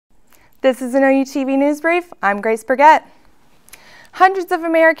This is an OUTV News Brief. I'm Grace Burget. Hundreds of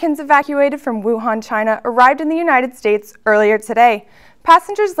Americans evacuated from Wuhan, China arrived in the United States earlier today.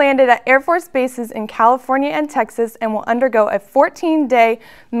 Passengers landed at Air Force bases in California and Texas and will undergo a 14-day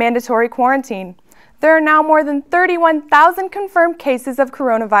mandatory quarantine. There are now more than 31,000 confirmed cases of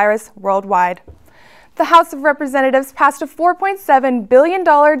coronavirus worldwide. The House of Representatives passed a $4.7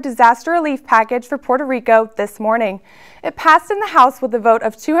 billion disaster relief package for Puerto Rico this morning. It passed in the House with a vote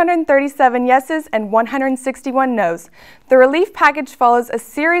of 237 yeses and 161 noes. The relief package follows a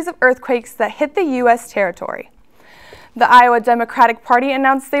series of earthquakes that hit the U.S. territory. The Iowa Democratic Party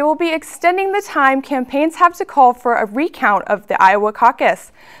announced they will be extending the time campaigns have to call for a recount of the Iowa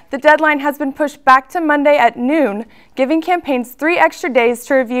caucus. The deadline has been pushed back to Monday at noon, giving campaigns 3 extra days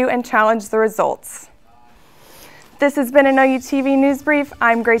to review and challenge the results. This has been an OUTV News Brief.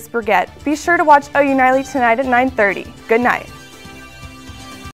 I'm Grace Burget. Be sure to watch OU Nightly tonight at 9:30. Good night.